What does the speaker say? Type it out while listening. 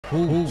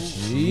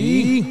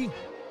Poochie.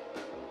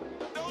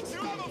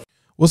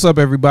 What's up,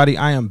 everybody?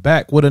 I am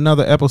back with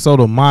another episode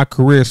of My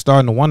Career,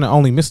 starting the one and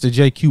only Mr.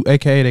 JQ,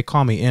 aka they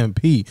call me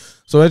MP.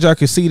 So as y'all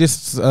can see,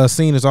 this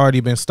scene has already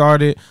been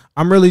started.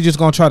 I'm really just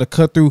gonna try to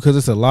cut through because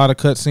it's a lot of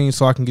cut scenes,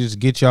 so I can just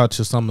get y'all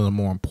to some of the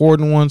more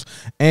important ones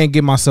and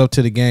get myself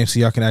to the game so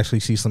y'all can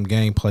actually see some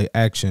gameplay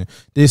action.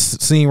 This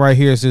scene right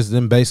here is just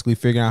them basically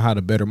figuring out how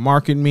to better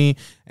market me,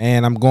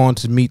 and I'm going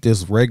to meet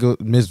this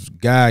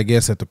guy, I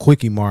guess, at the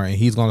Quickie Mart, and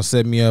he's gonna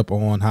set me up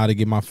on how to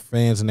get my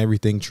fans and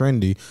everything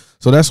trendy.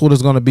 So that's what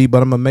it's gonna be,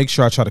 but I'm gonna make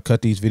sure I try to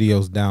cut these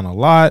videos down a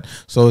lot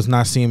so it's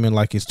not seeming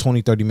like it's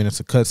 20-30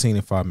 minutes of cutscene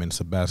and 5 minutes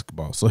of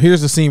basketball. So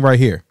here's the scene right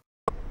here.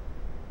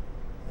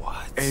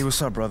 Hey,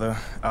 what's up, brother?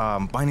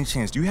 By any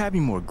chance, do you have any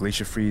more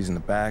Glacier Freeze in the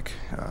back?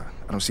 I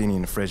don't see any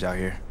in the fridge out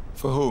here.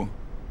 For who?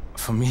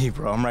 For me,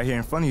 bro. I'm right here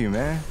in front of you,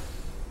 man.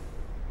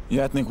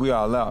 Yeah, I think we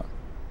all out.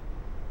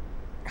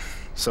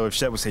 So if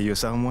Shep would say you're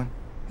selling one?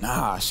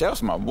 Nah,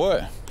 Shep's my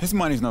boy. His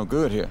money's no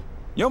good here.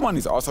 Your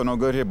money's also no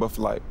good here, but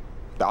for, like,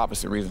 the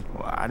opposite reason.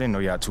 Well, I didn't know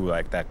y'all two were,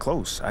 like, that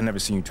close. I never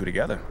seen you two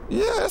together.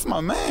 Yeah, that's my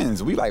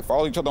mans. We, like,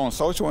 follow each other on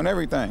social and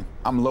everything.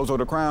 I'm Lozo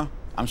the Crown.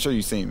 I'm sure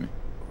you seen me.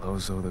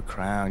 Lozo the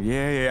Crown.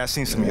 Yeah, I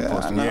seen some of your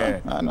posting.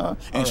 Yeah, I know.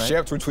 And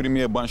Shep retweeted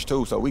me a bunch,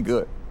 too, so we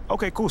good.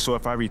 Okay, cool. So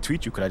if I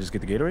retweet you, could I just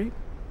get the Gatorade?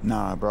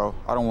 Nah, bro.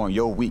 I don't want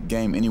your weak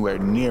game anywhere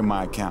near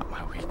my account.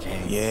 My weak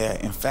game? Yeah,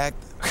 in fact,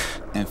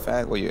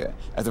 where you at?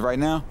 As of right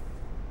now,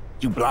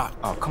 you blocked.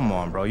 Oh, come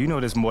on, bro. You know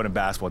there's more than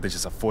basketball. There's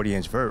just a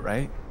 40-inch vert,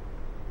 right?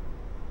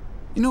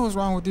 You know what's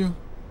wrong with you?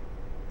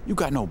 You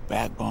got no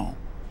backbone.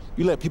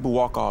 You let people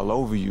walk all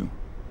over you.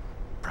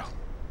 Bro,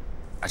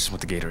 I just want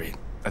the Gatorade.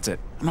 That's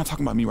it. I'm not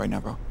talking about me right now,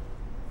 bro.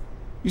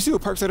 You see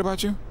what Perk said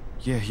about you?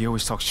 Yeah, he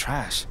always talks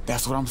trash.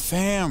 That's what I'm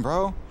saying,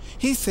 bro.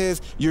 He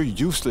says you're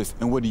useless,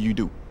 and what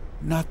do?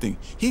 Nothing.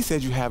 He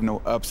says you have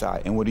no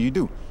upside, and what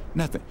do?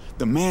 Nothing.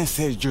 The man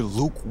says you're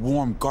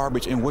lukewarm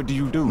garbage, and what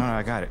do? No,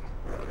 I got it.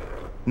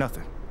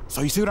 Nothing.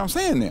 So you see what I'm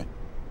saying there?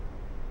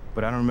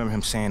 But I don't remember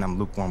him saying I'm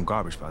lukewarm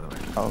garbage, by the way.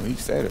 Oh, he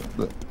said it.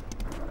 Look,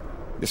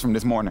 this from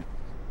this morning.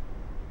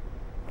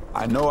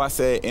 I know I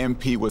said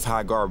MP was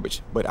hot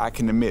garbage, but I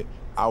can admit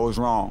I was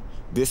wrong.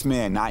 This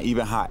man not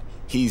even hot.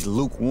 He's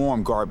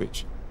lukewarm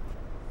garbage.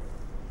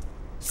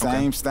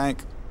 Same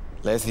stank,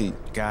 less heat.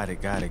 Got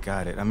it.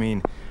 I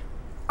mean,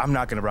 I'm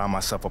not gonna round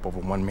myself up over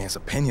one man's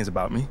opinions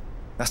about me.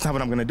 That's not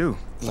what I'm gonna do.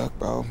 Look,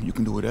 bro, you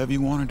can do whatever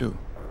you wanna do.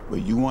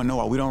 But you wanna know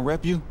why we don't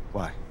rep you?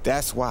 Why?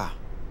 That's why.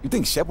 You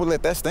think Shep would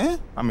let that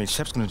stand? I mean,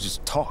 Shep's gonna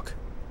just talk.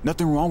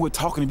 Nothing wrong with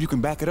talking if you can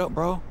back it up,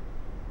 bro.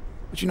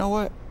 But you know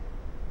what?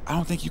 I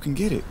don't think you can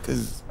get it,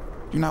 because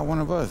you're not one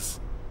of us.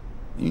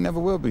 You never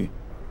will be.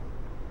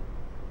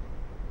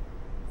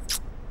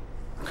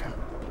 Okay.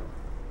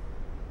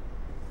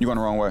 You going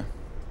the wrong way.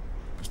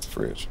 It's the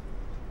fridge.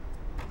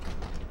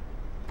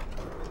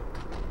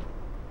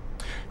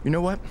 You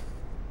know what?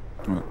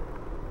 What?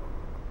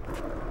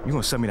 You're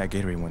gonna sell me that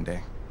Gatorade one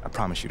day. I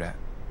promise you that.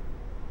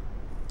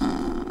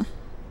 I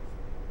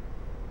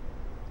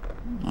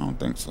don't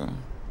think so.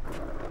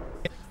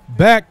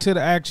 Back to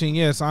the action.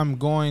 Yes, I'm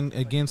going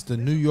against the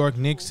New York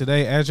Knicks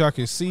today. As y'all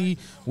can see,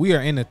 we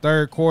are in the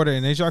third quarter,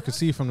 and as y'all can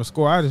see from the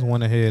score, I just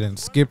went ahead and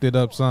skipped it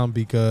up some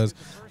because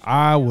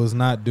I was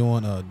not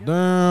doing a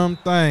damn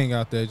thing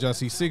out there. Y'all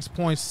see 6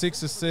 points,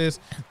 6 assists,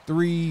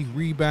 3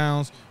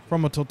 rebounds.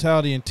 From a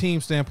totality and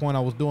team standpoint, I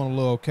was doing a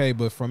little okay,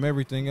 but from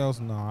everything else,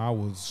 no, I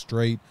was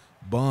straight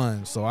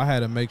bun. So I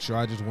had to make sure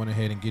I just went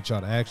ahead and get y'all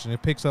to action.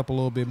 It picks up a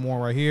little bit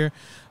more right here.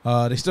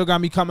 They still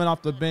got me coming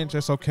off the bench.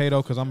 That's okay,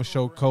 though, because I'm going to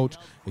show Coach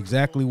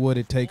exactly what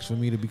it takes for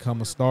me to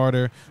become a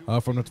starter.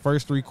 From the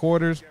first 3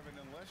 quarters,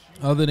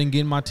 other than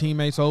getting my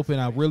teammates open,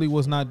 I really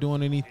was not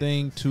doing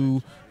anything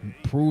to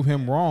prove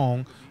him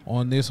wrong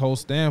on this whole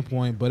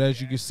standpoint. But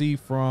as you can see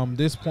from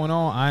this point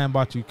on, I am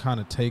about to kind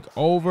of take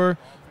over.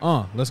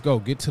 Let's go.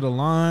 Get to the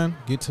line.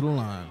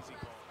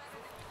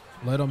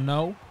 Let them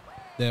know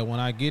that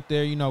when I get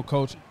there, you know,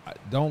 Coach,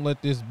 don't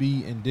let this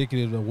be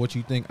indicative of what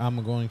you think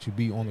I'm going to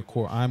be on the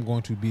court. I'm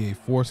going to be a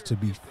force to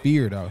be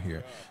feared out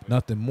here.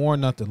 Nothing more,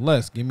 nothing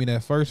less. Give me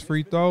that first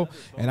free throw.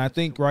 And I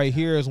think right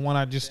here is when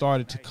I just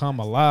started to come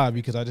alive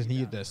because I just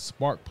needed that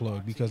spark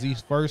plug because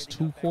these first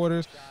 2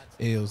 quarters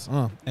is,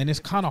 and it's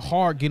kind of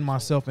hard getting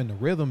myself in the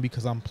rhythm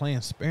because I'm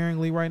playing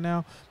sparingly right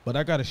now. But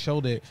I got to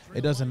show that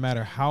it doesn't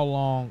matter how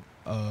long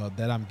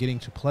that I'm getting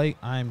to play,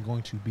 I'm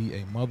going to be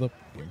a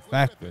motherfucking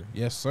factor.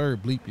 Yes, sir.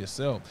 Bleep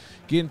yourself.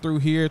 Getting through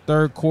here,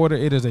 third quarter,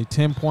 it is a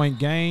 10-point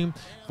game.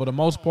 For the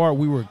most part,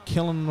 we were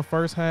killing in the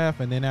first half,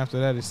 and then after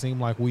that, it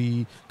seemed like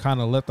we kind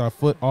of left our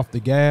foot off the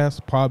gas.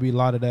 Probably a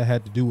lot of that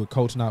had to do with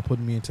Coach not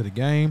putting me into the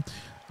game.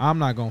 I'm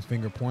not going to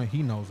finger point.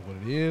 He knows what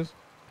it is.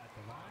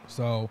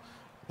 So,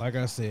 like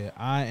I said,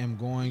 I am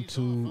going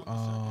to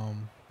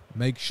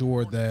make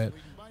sure that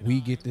we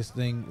get this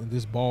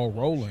ball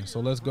rolling. So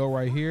let's go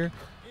right here.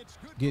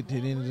 Get to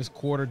the end of this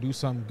quarter, do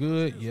something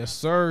good. Yes,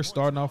 sir.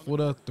 Starting off with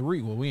a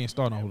 3. Well, we ain't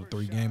starting off with a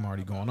 3. Game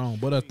already going on.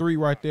 But a 3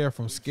 right there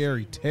from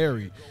Scary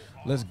Terry.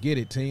 Let's get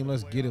it, team.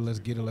 Let's get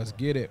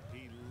it.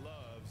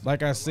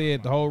 like I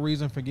said, the whole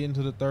reason for getting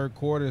to the third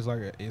quarter is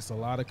like it's a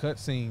lot of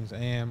cutscenes,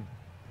 and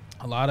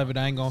a lot of it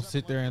I ain't gonna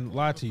sit there and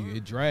lie to you.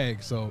 It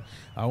drags, so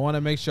I want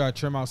to make sure I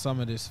trim out some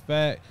of this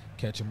fat.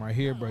 Catch him right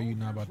here, bro. You're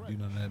not about to do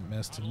none of that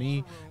mess to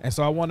me. And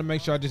so I want to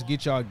make sure I just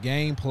get y'all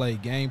gameplay.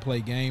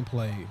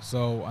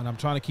 So, and I'm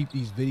trying to keep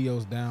these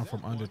videos down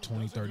from under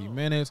 20-30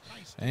 minutes.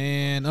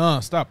 And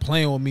stop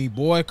playing with me,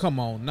 boy. Come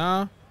on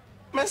now.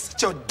 Man,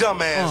 sit your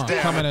dumb ass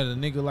down. Coming at a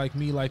nigga like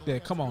me like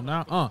that. Come on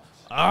now.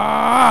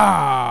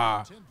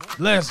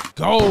 Let's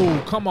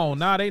go. Come on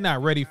now. They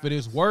not ready for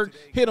this work.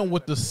 Hit them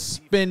with the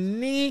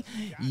spinny.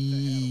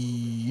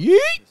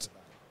 Yeet.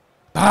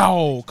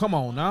 Ow. Come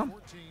on now.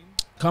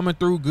 Coming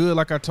through good.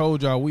 Like I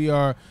told y'all, we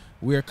are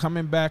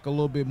coming back a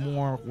little bit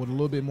more with a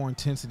little bit more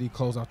intensity.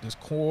 Close out this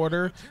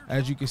quarter.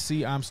 As you can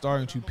see, I'm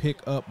starting to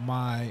pick up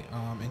my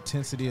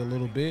intensity a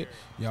little bit.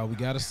 Y'all, we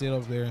got to sit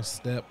up there and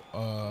step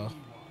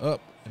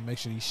up and make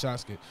sure these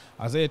shots get.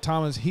 Isaiah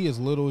Thomas, he is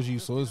little as you,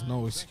 so there's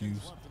no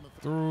excuse.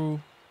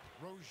 Through.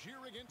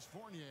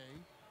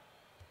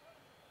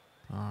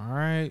 All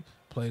right.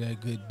 Play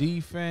that good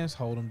defense.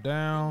 Hold him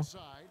down.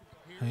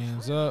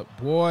 Hands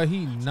up. Boy,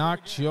 he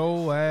knocked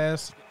your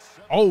ass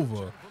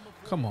over.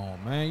 Come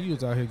on, man. You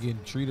was out here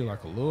getting treated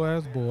like a little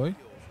ass boy.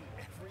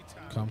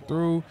 Come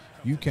through.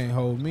 You can't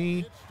hold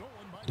me.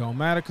 Don't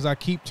matter because I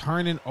keep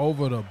turning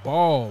over the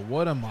ball.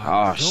 What am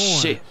I doing?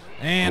 Shit.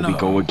 And here we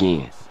go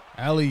again.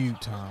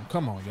 Alley-oop time.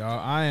 Come on, y'all.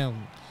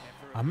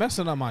 I'm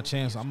messing up my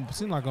chance.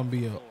 Seem like I'm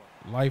gonna be a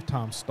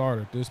lifetime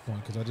starter at this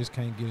point because I just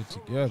can't get it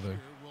together.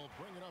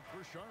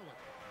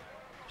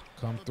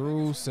 Come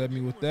through, set me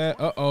with that.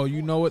 Uh-oh,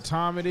 you know what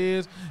time it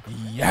is.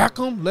 Yak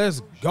 'em,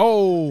 let's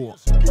go.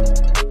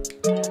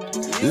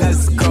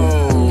 Let's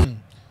go.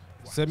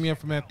 Set me up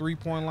from that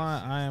three-point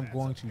line. I am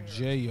going to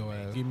J your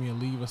ass. Give me a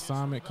leave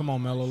assignment. Come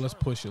on, Melo, let's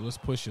push it. Let's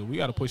push it. We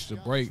got to push the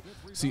break.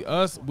 See,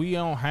 us, we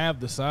don't have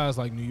the size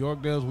like New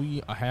York does.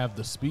 We have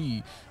the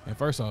speed. And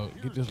first off,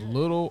 get this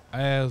little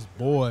ass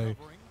boy.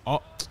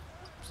 Oh,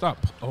 stop.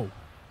 Oh,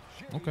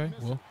 okay.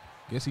 Well,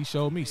 guess he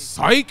showed me.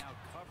 Psych.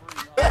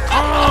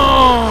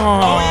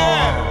 Oh,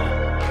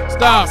 yeah.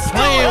 Stop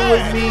playing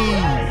with me.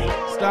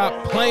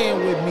 Stop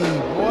playing with me,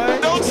 boy.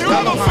 Don't you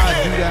Stop ever how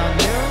I do down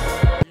there.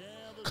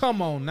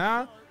 Come on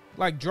now.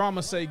 Like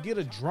drama say, get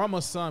a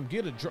drummer son.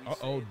 Get a drum.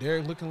 Uh-oh,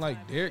 Derek looking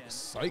like Derek.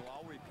 Psych.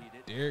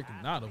 Derek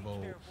not of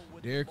old.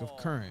 Derek of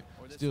current.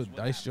 Still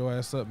diced your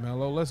ass up,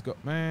 Melo. Let's go.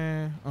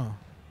 Man.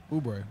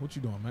 Oubre, what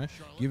you doing, man?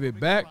 Give it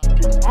back.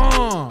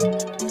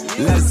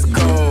 Let's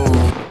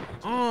go.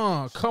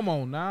 Come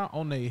on now.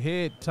 On the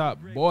head top,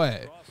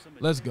 boy.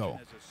 Let's go.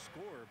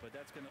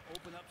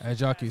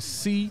 As y'all can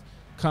see,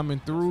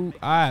 coming through,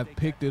 I have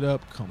picked it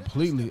up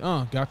completely.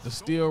 Got the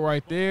steal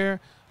right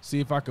there. See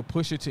if I could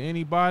push it to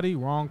anybody.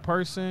 Wrong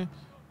person.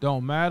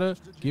 Don't matter.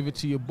 Give it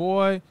to your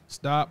boy.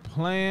 Stop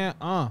playing.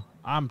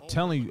 I'm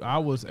telling you, I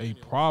was a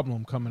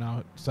problem coming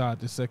outside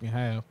the second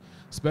half.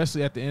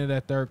 Especially at the end of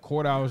that third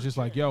quarter, I was just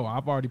like, yo,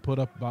 I've already put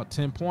up about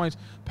 10 points.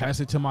 Pass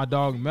it to my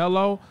dog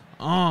Melo.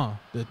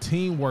 The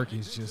teamwork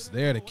is just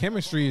there. The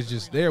chemistry is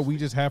just there. We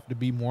just have to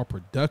be more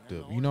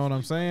productive. You know what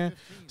I'm saying?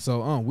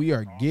 So, we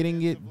are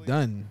getting it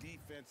done.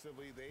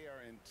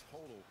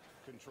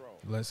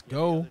 Let's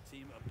go.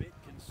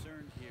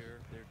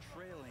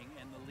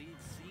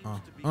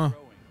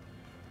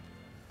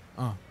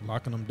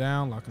 Locking them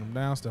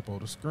down, step over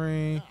the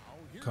screen,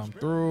 come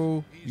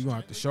through. You gonna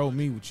have to show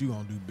me what you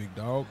gonna do, big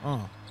dog.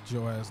 Get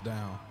your ass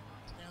down.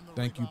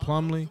 Thank you,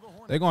 Plumlee.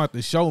 They gonna have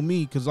to show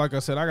me, cause like I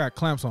said, I got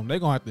clamps on. They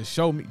gonna have to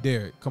show me.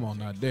 Derek, come on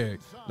now, Derek.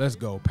 Let's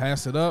go.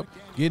 Pass it up.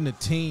 Getting the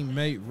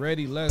teammate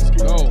ready. Let's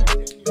go.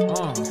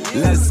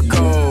 Let's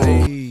go.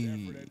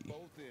 Hey.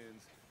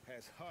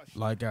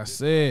 Like I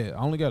said, I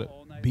only got a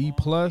B+.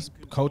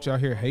 Coach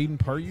out here hating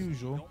per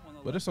usual,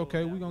 but it's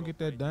okay. We gonna get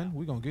that done.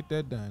 We gonna get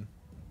that done.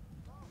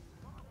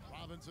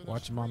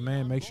 Watching my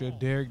man, make sure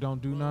Derek don't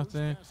do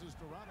nothing.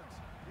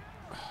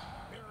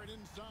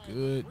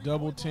 Good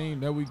double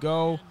team. There we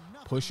go.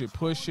 Push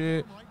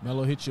it.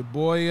 Melo, hit your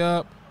boy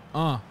up.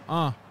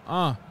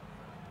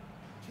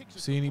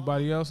 See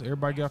anybody else?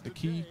 Everybody got the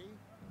key.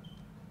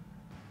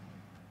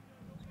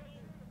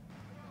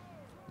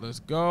 Let's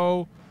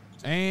go.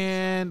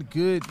 And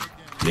good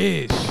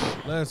dish.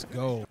 Let's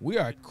go. We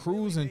are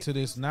cruising to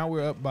this. Now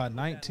we're up by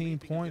 19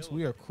 points.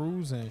 We are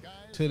cruising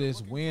to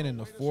this win in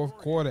the fourth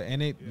quarter.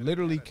 And it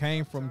literally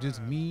came from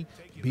just me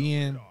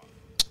being,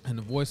 and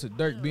the voice of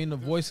Dirk, being the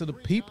voice of the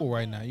people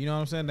right now. You know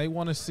what I'm saying? They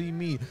want to see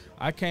me.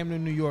 I came to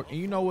New York. And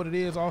you know what it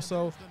is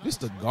also? This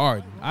the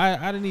Garden.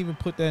 I didn't even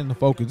put that in the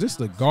focus. This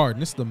the Garden.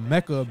 This the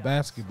Mecca of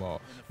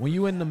basketball. When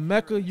you in the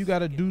Mecca, you got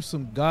to do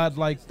some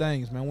godlike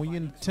things, man. When you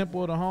in the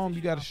temple of the home,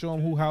 you got to show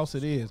them who house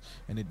it is.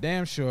 And it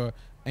damn sure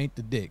ain't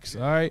the Dicks,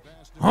 all right?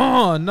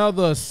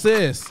 Another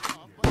assist.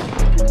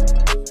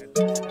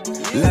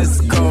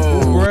 Let's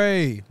go.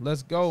 Great.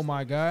 Let's go,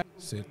 my guy.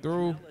 Sit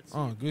through.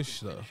 Good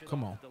stuff.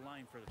 Come on.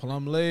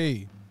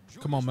 Plumlee.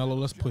 Come on, Melo,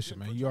 let's push it,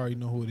 man. You already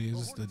know who it is.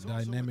 It's the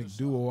dynamic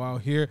duo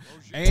out here.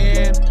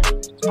 And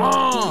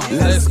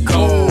let's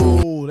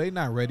go. They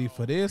not ready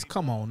for this.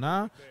 Come on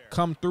now.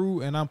 Come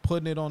through, and I'm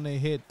putting it on their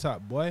head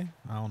top, boy.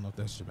 I don't know if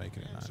that's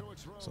Jamaican or not.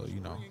 So, you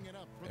know,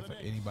 if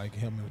anybody can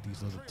help me with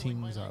these little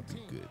teams, I'll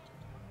be good.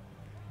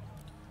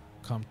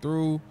 Come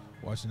through.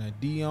 Watching that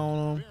D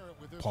on them.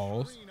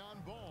 Pause.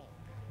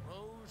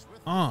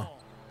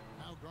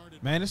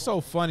 Man, it's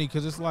so funny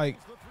because it's like,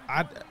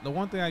 the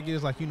one thing I get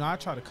is like, you know, I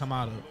try to come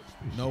out of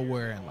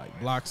nowhere and like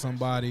block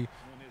somebody.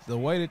 The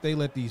way that they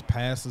let these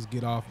passes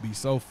get off be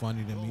so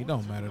funny to me. It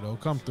don't matter though.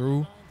 Come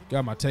through.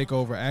 Got my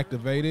takeover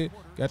activated.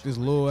 Got this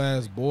little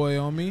ass boy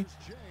on me.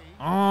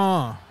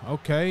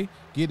 Okay.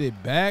 Get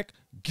it back.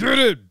 Get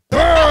it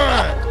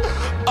back.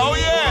 Oh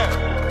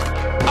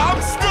yeah.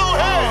 I'm still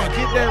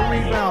here. Get that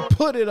rebound.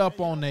 Put it up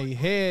on their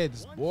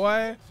heads,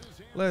 boy.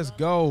 Let's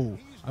go.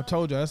 I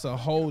told you that's a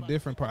whole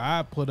different part.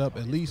 I put up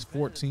at least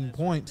 14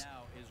 points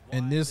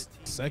in this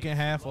second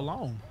half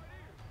alone.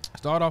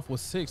 Start off with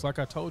 6. Like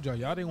I told y'all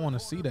didn't want to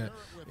see that.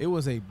 It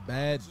was a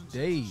bad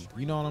day.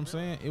 You know what I'm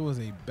saying? It was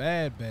a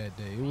bad day.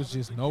 It was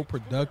just no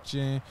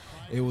production.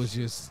 It was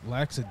just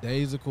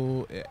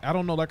lackadaisical. I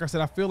don't know. Like I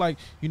said, I feel like,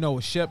 you know,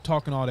 with Shep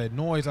talking all that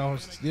noise, I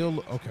was still,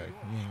 okay,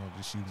 you ain't going to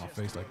just shoot my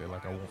face like that.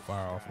 Like I won't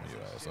fire off on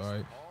your ass, all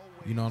right?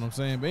 You know what I'm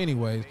saying? But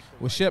anyways,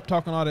 with Shep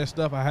talking all that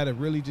stuff, I had to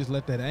really just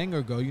let that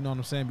anger go, you know what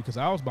I'm saying? Because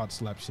I was about to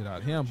slap shit out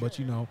of him. But,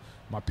 you know,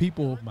 my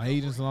people, my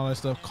agents and all that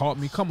stuff caught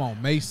me. Come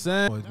on,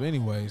 Mason. But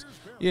anyways,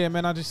 yeah,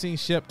 man, I just seen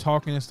Shep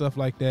talking and stuff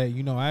like that.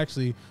 You know, I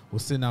actually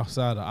was sitting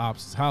outside the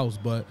ops' house,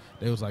 but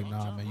they was like,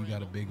 nah, man, you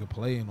got a bigger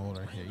play in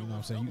order here. You know what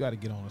I'm saying? You got to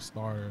get on a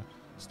starting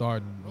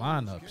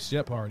lineup.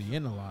 Shep already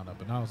in the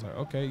lineup. And I was like,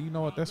 okay, you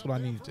know what? That's what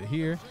I needed to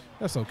hear.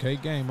 That's okay.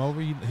 Game over.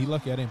 He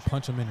lucky I didn't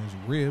punch him in his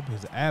rib,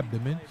 his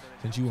abdomen,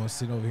 since you want to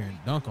sit over here and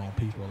dunk on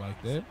people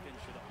like that.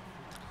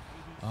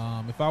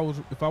 If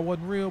I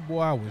wasn't real,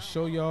 boy, I would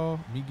show y'all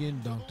me getting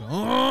dunked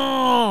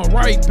on.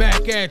 Right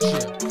back at you.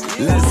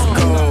 Let's go.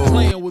 Stop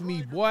playing with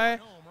me, boy.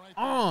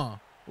 It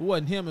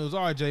wasn't him, it was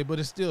RJ, but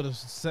it's still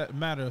the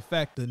matter of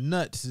fact the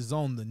nuts is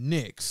on the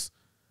Knicks.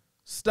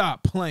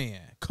 Stop playing.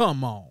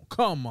 Come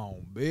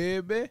on,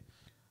 baby.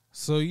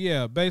 So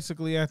yeah,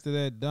 basically after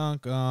that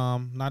dunk,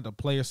 not the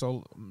player,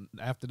 so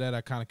after that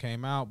I kind of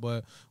came out,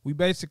 but we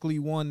basically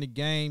won the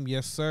game.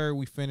 Yes, sir.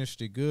 We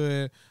finished it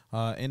good.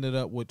 Ended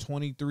up with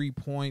 23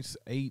 points,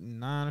 8 and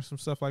 9 or some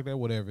stuff like that,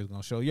 whatever it's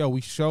gonna show. Yo,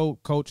 we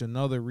showed coach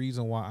another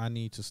reason why I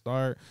need to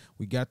start.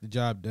 We got the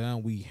job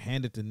done. We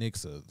handed the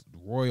Knicks a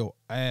royal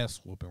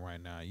ass whooping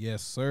right now.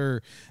 Yes,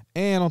 sir.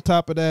 And on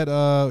top of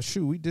that,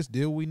 shoot, we just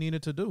did what we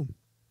needed to do.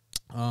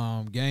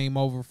 Game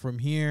over from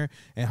here,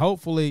 and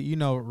hopefully, you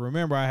know,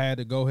 remember I had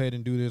to go ahead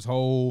and do this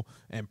whole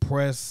and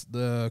press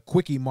the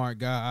quickie mark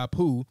guy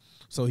Apu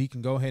so he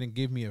can go ahead and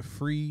give me a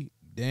free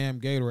damn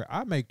Gatorade.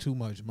 I make too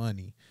much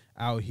money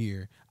out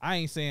here. I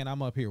ain't saying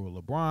I'm up here with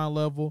LeBron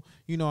level,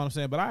 you know what I'm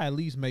saying, but I at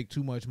least make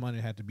too much money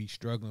to have to be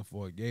struggling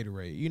for a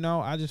Gatorade. You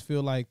know, I just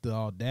feel like the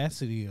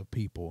audacity of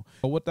people.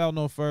 But without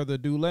no further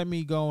ado, let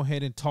me go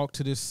ahead and talk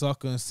to this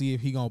sucker and see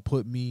if he gonna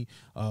put me,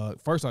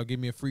 first I'll give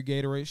me a free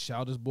Gatorade,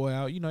 shout this boy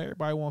out. You know,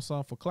 everybody wants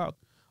something for clout.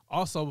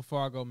 Also,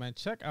 before I go, man,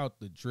 check out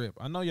the drip.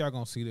 I know y'all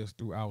gonna see this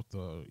throughout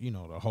the, you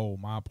know, the whole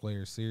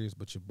MyPlayer series,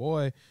 but your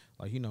boy,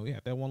 like, you know, he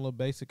had that one little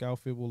basic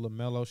outfit with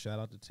LaMelo. Shout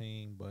out the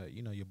team, but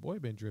you know, your boy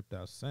been dripped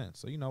out since.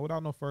 So, you know,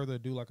 without no further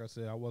ado, like I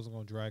said, I wasn't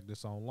gonna drag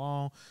this on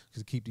long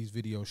because keep these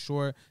videos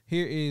short.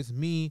 Here is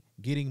me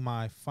getting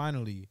my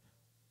finally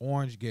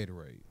orange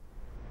Gatorade.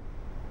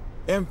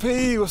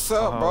 MP, what's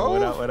up, bro?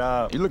 What up, what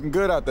up? You looking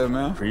good out there,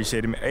 man.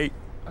 Appreciate it, man. Hey,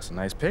 that's a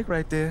nice pick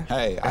right there.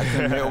 Hey, I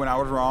can admit when I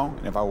was wrong,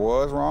 and if I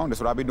was wrong, that's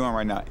what I be doing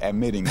right now,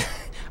 admitting it.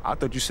 I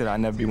thought you said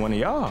I'd never be one of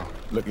y'all.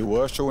 Look, it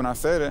was true when I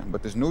said it,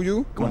 but this new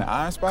you, when the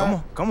iron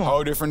spot, come on.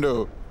 whole different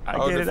dude. I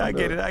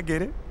get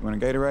it. You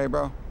want a Gatorade,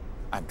 bro?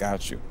 I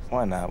got you.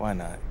 Why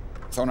not?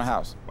 It's on the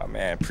house. My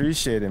man,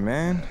 appreciate it,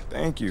 man.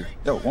 Thank you.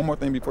 Yo, one more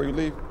thing before you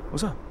leave.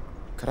 What's up?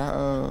 Could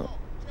I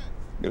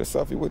get a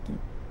selfie with you?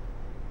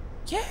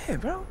 Yeah,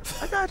 bro.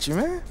 I got you,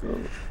 man. Sure.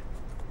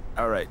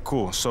 All right,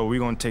 cool. So we're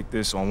gonna take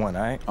this on one,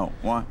 all right? Oh,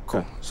 one?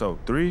 Cool. So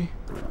 3,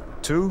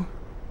 2,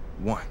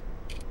 1.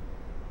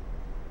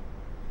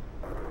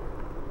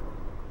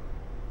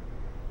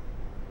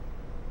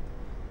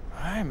 All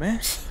right, man.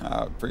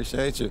 I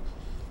appreciate you.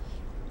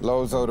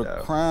 Lozo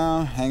the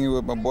Crown, hanging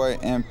with my boy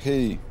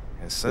MP.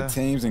 Yes, sir. The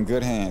team's in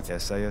good hands.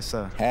 Yes, sir, yes,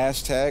 sir.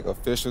 Hashtag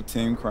official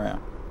team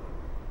crown.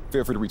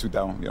 Feel free to retweet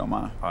that one if you don't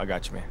mind. Oh, I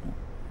got you, man.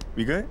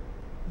 We good?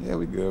 Yeah,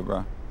 we good,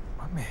 bro.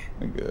 My man.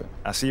 We good.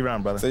 I'll see you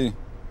around, brother. See you.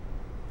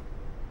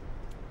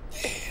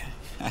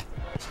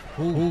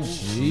 Ooh,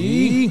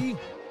 gee.